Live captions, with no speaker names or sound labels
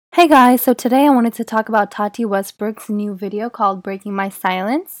Hey guys, so today I wanted to talk about Tati Westbrook's new video called Breaking My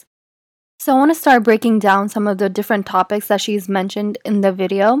Silence. So I want to start breaking down some of the different topics that she's mentioned in the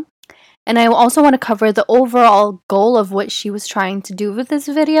video. And I also want to cover the overall goal of what she was trying to do with this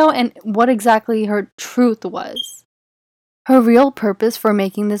video and what exactly her truth was. Her real purpose for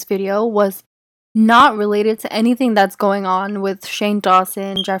making this video was not related to anything that's going on with Shane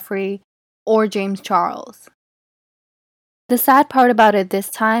Dawson, Jeffree, or James Charles. The sad part about it this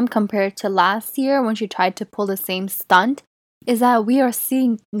time compared to last year when she tried to pull the same stunt is that we are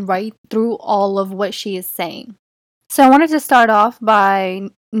seeing right through all of what she is saying. So I wanted to start off by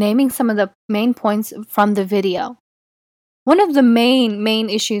naming some of the main points from the video. One of the main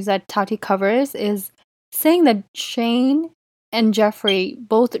issues that Tati covers is saying that Shane and Jeffree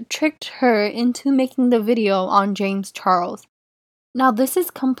both tricked her into making the video on James Charles. Now this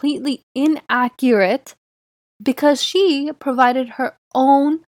is completely inaccurate because she provided her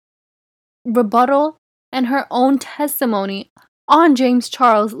own rebuttal and her own testimony on James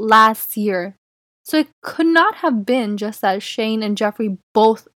Charles last year. So it could not have been just that Shane and Jeffree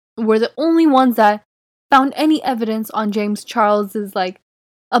both were the only ones that found any evidence on James Charles's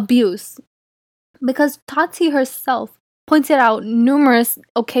abuse. Because Tati herself pointed out numerous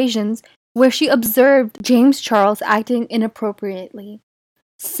occasions where she observed James Charles acting inappropriately.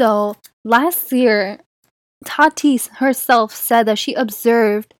 So last year, Tati herself said that she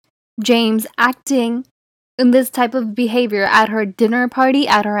observed James acting in this type of behavior at her dinner party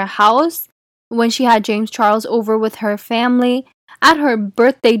at her house, when she had James Charles over with her family, at her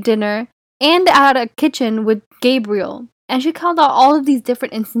birthday dinner, and at a kitchen with Gabriel. And she called out all of these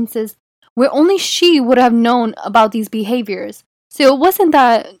different instances where only she would have known about these behaviors. So it wasn't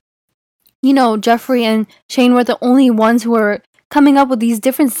that, Jeffree and Shane were the only ones who were coming up with these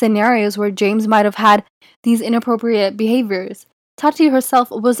different scenarios where James might have had these inappropriate behaviors. Tati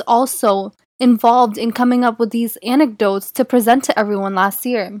herself was also involved in coming up with these anecdotes to present to everyone last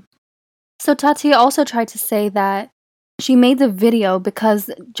year. So Tati also tried to say that she made the video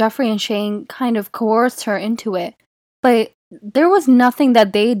because Jeffree and Shane kind of coerced her into it. But there was nothing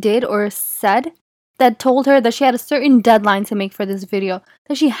that they did or said that told her that she had a certain deadline to make for this video,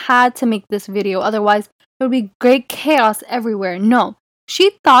 that she had to make this video, otherwise there would be great chaos everywhere. No,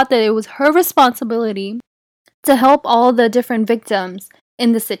 she thought that it was her responsibility to help all the different victims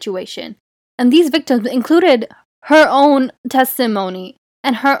in the situation. And these victims included her own testimony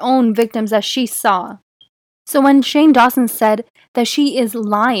and her own victims that she saw. So when Shane Dawson said that she is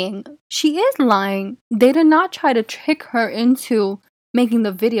lying, she is lying. They did not try to trick her into making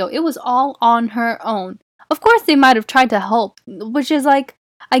the video. It was all on her own. Of course, they might have tried to help, which is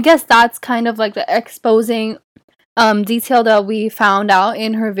I guess that's kind of like the exposing detail that we found out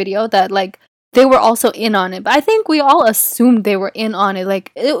in her video, that they were also in on it. But I think we all assumed they were in on it.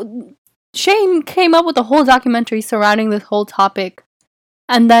 Shane came up with a whole documentary surrounding this whole topic.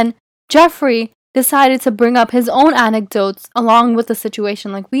 And then Jeffree decided to bring up his own anecdotes along with the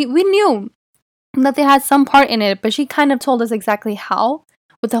situation. We knew that they had some part in it, but she kind of told us exactly how,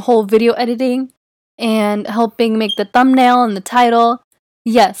 with the whole video editing and helping make the thumbnail and the title.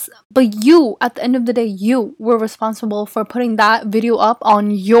 Yes, but you, at the end of the day, you were responsible for putting that video up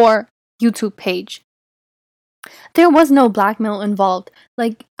on your YouTube page. There was no blackmail involved.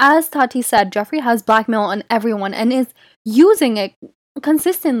 As Tati said, Jeffree has blackmail on everyone and is using it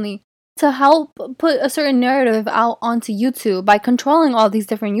consistently to help put a certain narrative out onto YouTube by controlling all these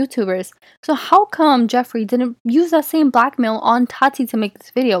different YouTubers. So how come Jeffree didn't use that same blackmail on Tati to make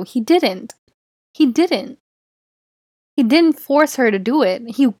this video? He didn't. He didn't force her to do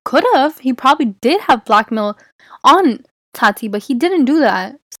it. He could have. He probably did have blackmail on Tati, but he didn't do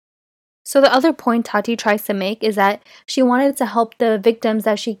that. So the other point Tati tries to make is that she wanted to help the victims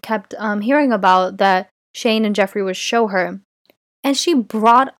that she kept hearing about, that Shane and Jeffree would show her. And she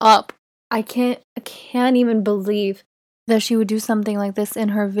brought up, I can't even believe that she would do something like this in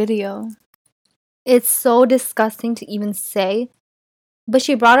her video. It's so disgusting to even say, but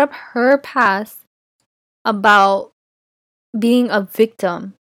she brought up her past about being a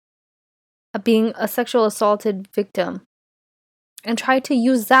victim, being a sexual assaulted victim, and tried to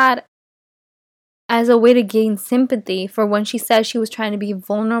use that as a way to gain sympathy for when she said she was trying to be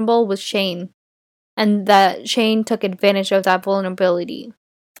vulnerable with Shane, and that Shane took advantage of that vulnerability.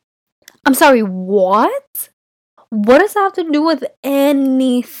 I'm sorry, what? What does that have to do with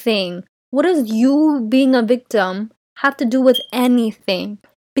anything? What does you being a victim have to do with anything?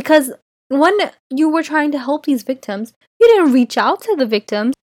 Because when you were trying to help these victims, you didn't reach out to the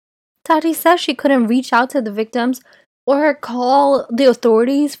victims. Tati says she couldn't reach out to the victims or call the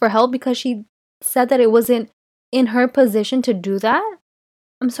authorities for help because she said that it wasn't in her position to do that.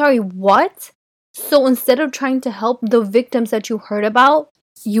 I'm sorry, what? So instead of trying to help the victims that you heard about,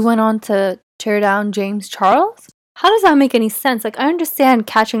 you went on to tear down James Charles? How does that make any sense? Like, I understand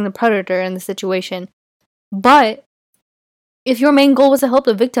catching the predator in the situation, but if your main goal was to help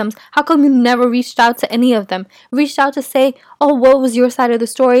the victims, how come you never reached out to any of them? Reached out to say, oh, what was your side of the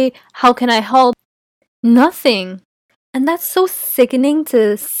story? How can I help? Nothing. And that's so sickening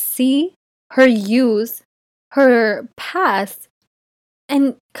to see her use her past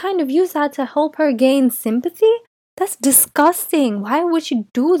and kind of use that to help her gain sympathy. That's disgusting. Why would she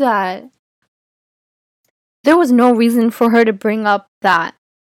do that? There was no reason for her to bring up that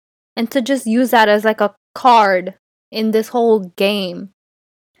and to just use that as like a card in this whole game.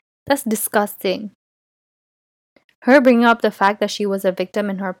 That's disgusting. Her bringing up the fact that she was a victim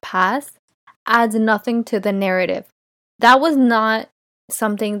in her past adds nothing to the narrative. That was not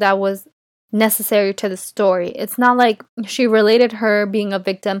something that was necessary to the story. It's not like she related her being a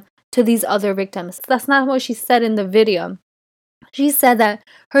victim to these other victims. That's not what she said in the video. She said that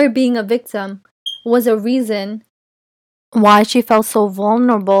her being a victim was a reason why she felt so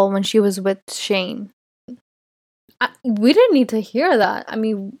vulnerable when she was with Shane. We didn't need to hear that. I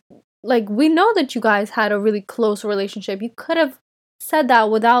mean, like, we know that you guys had a really close relationship. You could have said that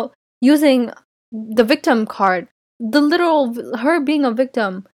without using the victim card. The literal her being a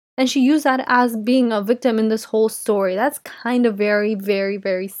victim. And she used that as being a victim in this whole story. That's kind of very, very,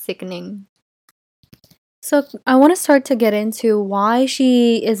 very sickening. So I want to start to get into why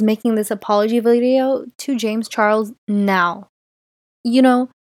she is making this apology video to James Charles now. You know,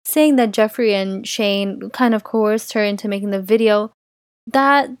 saying that Jeffree and Shane kind of coerced her into making the video,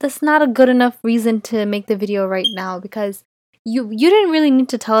 that's not a good enough reason to make the video right now, because you didn't really need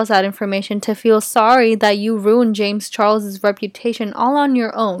to tell us that information to feel sorry that you ruined James Charles's reputation all on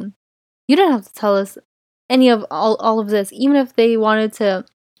your own. You didn't have to tell us any of all of this, even if they wanted to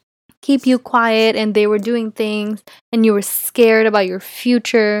keep you quiet and they were doing things and you were scared about your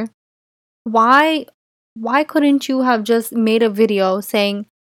future. Why couldn't you have just made a video saying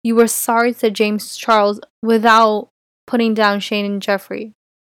you were sorry to James Charles without putting down Shane and Jeffree?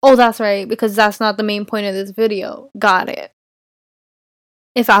 Oh, that's right, because that's not the main point of this video. Got it.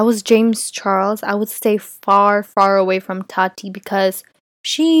 If I was James Charles, I would stay far, far away from Tati, because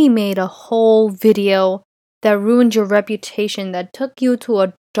she made a whole video that ruined your reputation, that took you to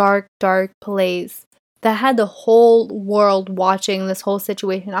a dark, dark place, that had the whole world watching this whole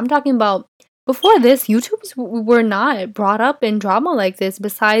situation. I'm talking about before this, YouTubers were not brought up in drama like this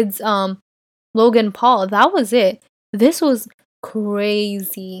besides Logan Paul. That was it. This was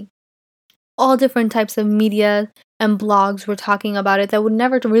crazy. All different types of media and blogs were talking about it that would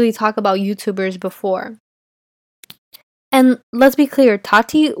never really talk about YouTubers before. And let's be clear,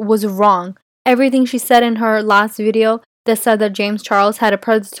 Tati was wrong. Everything she said in her last video that said that James Charles had a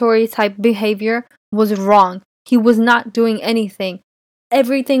predatory type behavior was wrong. He was not doing anything.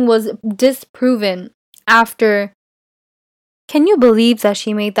 Everything was disproven after. Can you believe that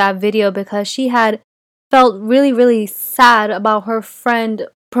she made that video because she had felt really, really sad about her friend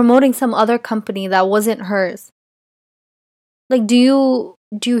promoting some other company that wasn't hers? Like, do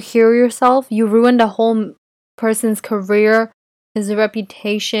you hear yourself? You ruined a whole person's career, his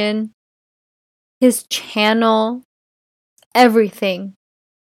reputation, his channel, everything.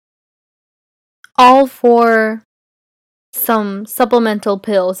 All for some supplemental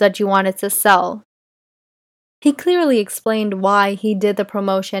pills that you wanted to sell. He clearly explained why he did the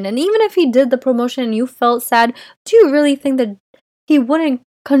promotion, and even if he did the promotion and you felt sad, do you really think that he wouldn't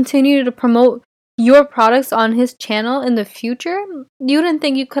continue to promote your products on his channel in the future? You didn't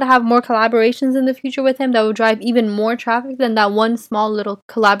think you could have more collaborations in the future with him that would drive even more traffic than that one small little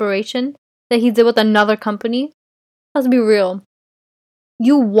collaboration that he did with another company? Let's be real.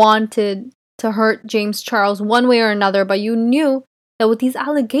 You wanted to hurt James Charles one way or another, but you knew that with these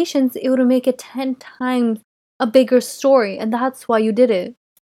allegations, it would make it 10 times a bigger story, and that's why you did it.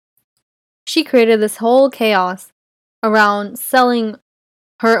 She created this whole chaos around selling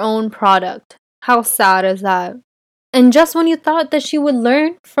her own product. How sad is that? And just when you thought that she would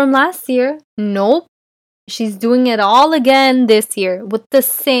learn from last year, nope. She's doing it all again this year with the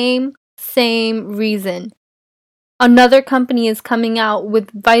same reason. Another company is coming out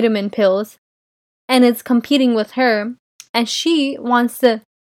with vitamin pills and it's competing with her, and she wants to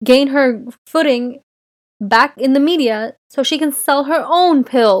gain her footing back in the media so she can sell her own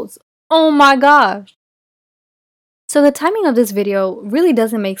pills. Oh my gosh. So the timing of this video really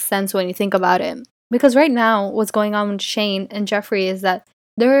doesn't make sense when you think about it. Because right now, what's going on with Shane and Jeffree is that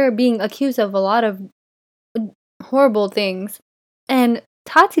they're being accused of a lot of horrible things. And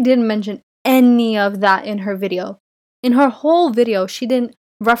Tati didn't mention any of that in her video. In her whole video, she didn't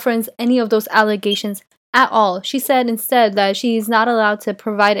reference any of those allegations at all. She said instead that she's not allowed to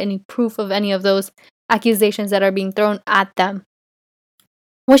provide any proof of any of those accusations that are being thrown at them.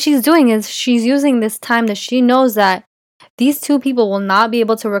 What she's doing is she's using this time that she knows that these two people will not be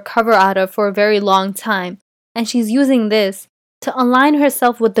able to recover out of for a very long time. And she's using this to align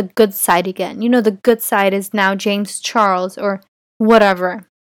herself with the good side again. You know, the good side is now James Charles or whatever.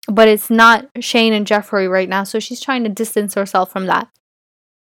 But it's not Shane and Jeffree right now, so she's trying to distance herself from that.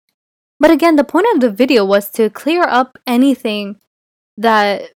 But again, the point of the video was to clear up anything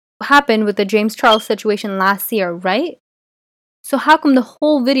that happened with the James Charles situation last year, right? So how come the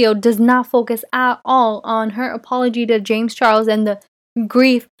whole video does not focus at all on her apology to James Charles and the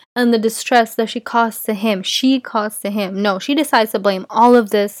grief and the distress that she caused to him? No, she decides to blame all of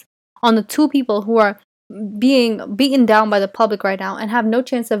this on the two people who are being beaten down by the public right now and have no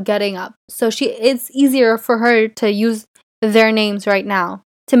chance of getting up. So it's easier for her to use their names right now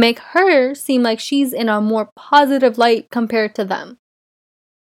to make her seem like she's in a more positive light compared to them.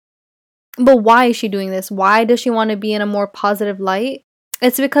 But why is she doing this? Why does she want to be in a more positive light?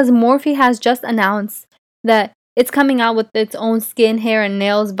 It's because Morphe has just announced that it's coming out with its own skin, hair, and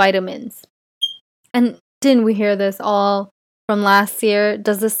nails vitamins. And didn't we hear this all from last year?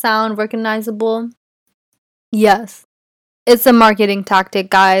 Does this sound recognizable? Yes. It's a marketing tactic,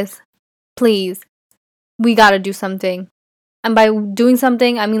 guys. Please. We gotta do something. And by doing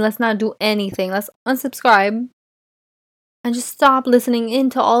something, I mean let's not do anything. Let's unsubscribe. And just stop listening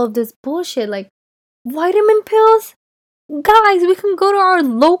into all of this bullshit. Like, vitamin pills? Guys, we can go to our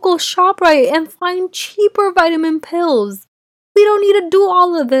local ShopRite and find cheaper vitamin pills. We don't need to do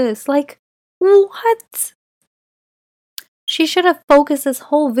all of this. Like, what? She should have focused this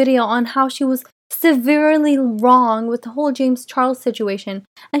whole video on how she was severely wrong with the whole James Charles situation.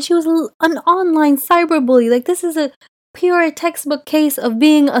 And she was an online cyberbully. Like, this is a pure textbook case of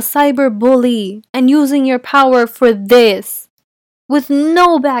being a cyberbully and using your power for this. With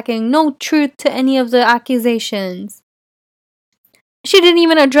no backing, no truth to any of the accusations. She didn't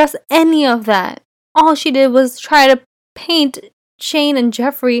even address any of that. All she did was try to paint Shane and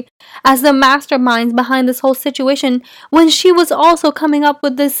Jeffree as the masterminds behind this whole situation when she was also coming up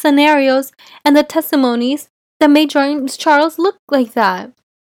with the scenarios and the testimonies that made James Charles look like that.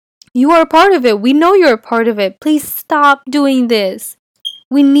 You are a part of it. We know you're a part of it. Please stop doing this.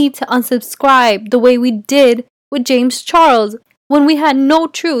 We need to unsubscribe the way we did with James Charles when we had no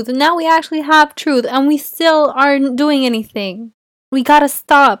truth. Now we actually have truth and we still aren't doing anything. We gotta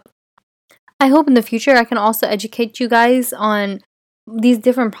stop. I hope in the future I can also educate you guys on these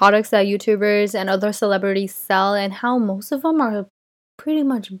different products that YouTubers and other celebrities sell and how most of them are pretty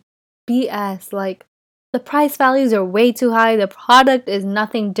much BS. Like, the price values are way too high. The product is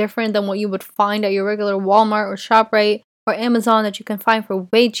nothing different than what you would find at your regular Walmart or ShopRite or Amazon that you can find for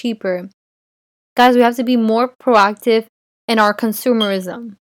way cheaper. Guys, we have to be more proactive in our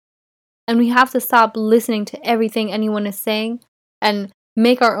consumerism. And we have to stop listening to everything anyone is saying and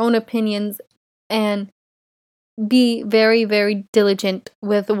make our own opinions and be very, very diligent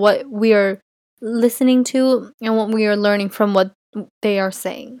with what we are listening to and what we are learning from what they are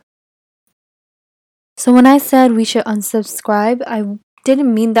saying. So when I said we should unsubscribe, I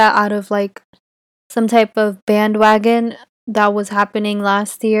didn't mean that out of like some type of bandwagon that was happening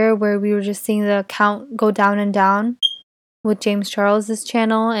last year where we were just seeing the account go down and down with James Charles'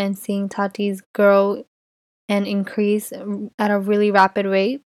 channel and seeing Tati's grow and increase at a really rapid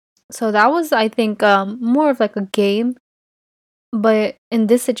rate. So that was, I think, more of like a game. But in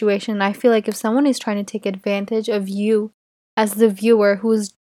this situation, I feel like if someone is trying to take advantage of you as the viewer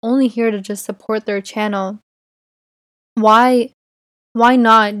who's only here to just support their channel, why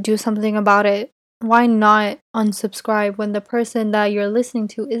not do something about it? Why not unsubscribe when the person that you're listening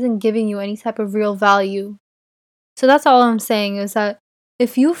to isn't giving you any type of real value? So that's all I'm saying is that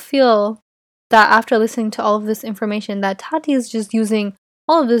if you feel that after listening to all of this information that Tati is just using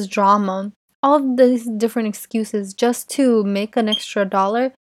all of this drama, all of these different excuses just to make an extra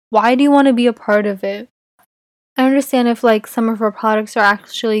dollar, why do you want to be a part of it? I understand if like some of her products are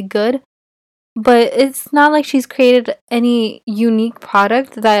actually good, but it's not like she's created any unique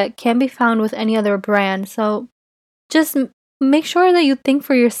product that can be found with any other brand. So just make sure that you think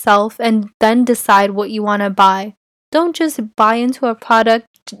for yourself and then decide what you want to buy. Don't just buy into a product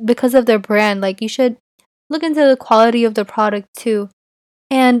because of their brand. Like, you should look into the quality of the product too.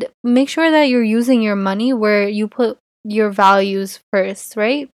 And make sure that you're using your money where you put your values first,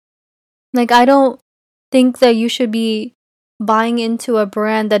 right? Like, I don't think that you should be buying into a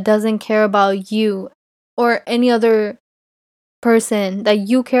brand that doesn't care about you or any other person that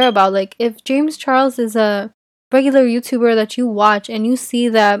you care about. Like, if James Charles is a regular YouTuber that you watch and you see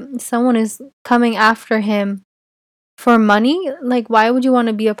that someone is coming after him for money, like why would you want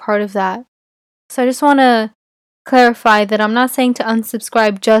to be a part of that? So I just want to clarify that I'm not saying to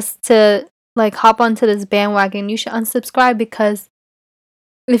unsubscribe just to like hop onto this bandwagon. You should unsubscribe because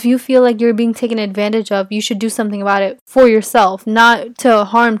if you feel like you're being taken advantage of, you should do something about it for yourself, not to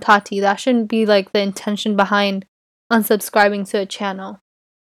harm Tati. That shouldn't be like the intention behind unsubscribing to a channel.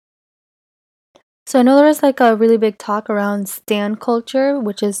 So I know there's like a really big talk around stan culture,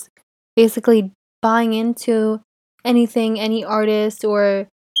 which is basically buying into anything, any artist or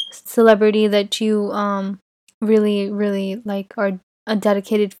celebrity that you really like are a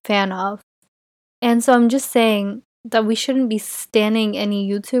dedicated fan of. And so I'm just saying that we shouldn't be standing any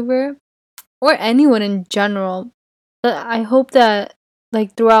YouTuber or anyone in general. But I hope that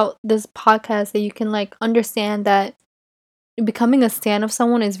like throughout this podcast that you can like understand that becoming a stan of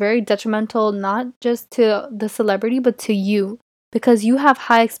someone is very detrimental not just to the celebrity but to you because you have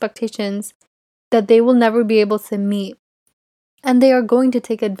high expectations that they will never be able to meet. And they are going to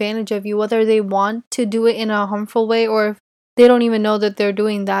take advantage of you whether they want to do it in a harmful way or if they don't even know that they're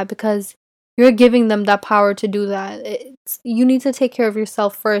doing that because you're giving them that power to do that. You need to take care of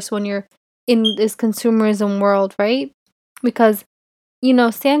yourself first when you're in this consumerism world, right? Because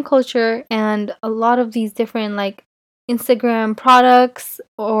stan culture and a lot of these different like Instagram products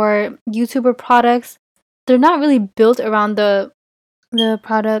or YouTuber products, they're not really built around the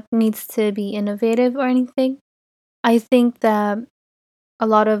product needs to be innovative or anything. I think that a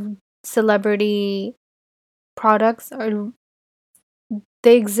lot of celebrity products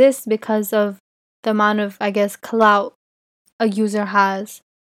they exist because of the amount of, I guess, clout a user has.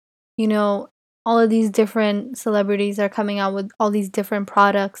 You know, all of these different celebrities are coming out with all these different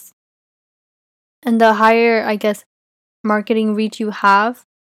products. And the higher, I guess, marketing reach you have,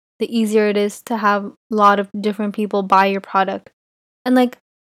 the easier it is to have a lot of different people buy your product. And like,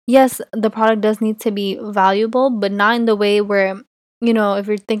 yes, the product does need to be valuable, but not in the way where, if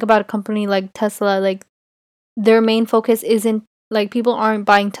you think about a company like Tesla, like their main focus isn't like people aren't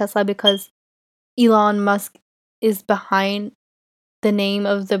buying Tesla because Elon Musk is behind the name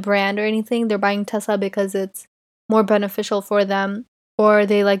of the brand or anything. They're buying Tesla because it's more beneficial for them or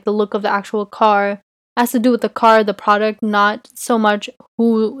they like the look of the actual car. It has to do with the car, the product, not so much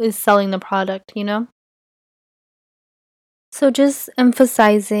who is selling the product, So just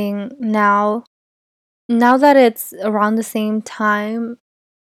emphasizing now that it's around the same time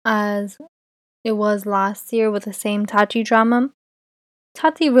as it was last year with the same Tati drama,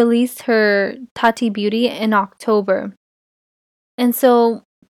 Tati released her Tati Beauty in October. And so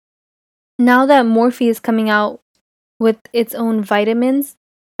now that Morphe is coming out with its own vitamins,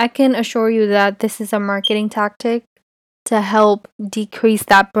 I can assure you that this is a marketing tactic to help decrease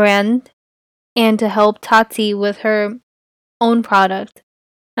that brand and to help Tati with her own product.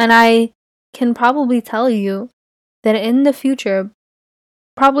 And I can probably tell you that in the future,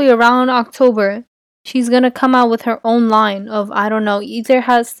 probably around October, she's gonna come out with her own line of, I don't know, either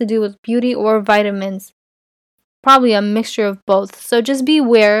has to do with beauty or vitamins. Probably a mixture of both. So just be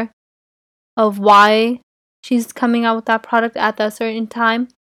aware of why she's coming out with that product at that certain time.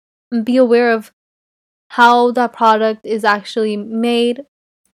 And be aware of how that product is actually made.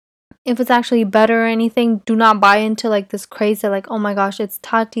 If it's actually better or anything, do not buy into like this craze that like, oh my gosh, it's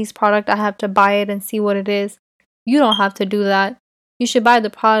Tati's product. I have to buy it and see what it is. You don't have to do that. You should buy the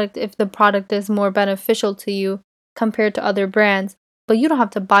product if the product is more beneficial to you compared to other brands. But you don't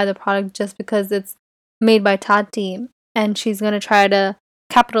have to buy the product just because it's made by Tati and she's going to try to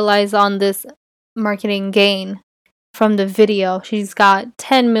capitalize on this marketing gain from the video. She's got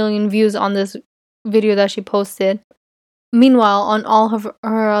 10 million views on this video that she posted. Meanwhile, on all of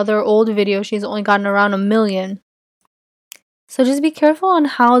her other old videos, she's only gotten around 1 million. So just be careful on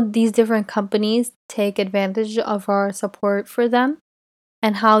how these different companies take advantage of our support for them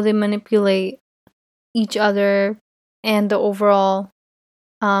and how they manipulate each other and the overall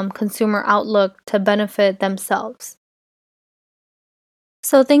consumer outlook to benefit themselves.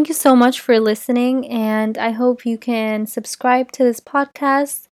 So thank you so much for listening, and I hope you can subscribe to this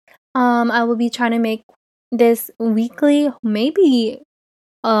podcast. I will be trying to make this weekly, maybe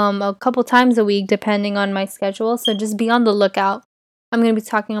a couple times a week depending on my schedule, so just be on the lookout. I'm going to be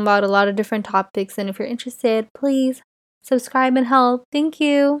talking about a lot of different topics, and if you're interested, please subscribe and help. Thank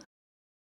you.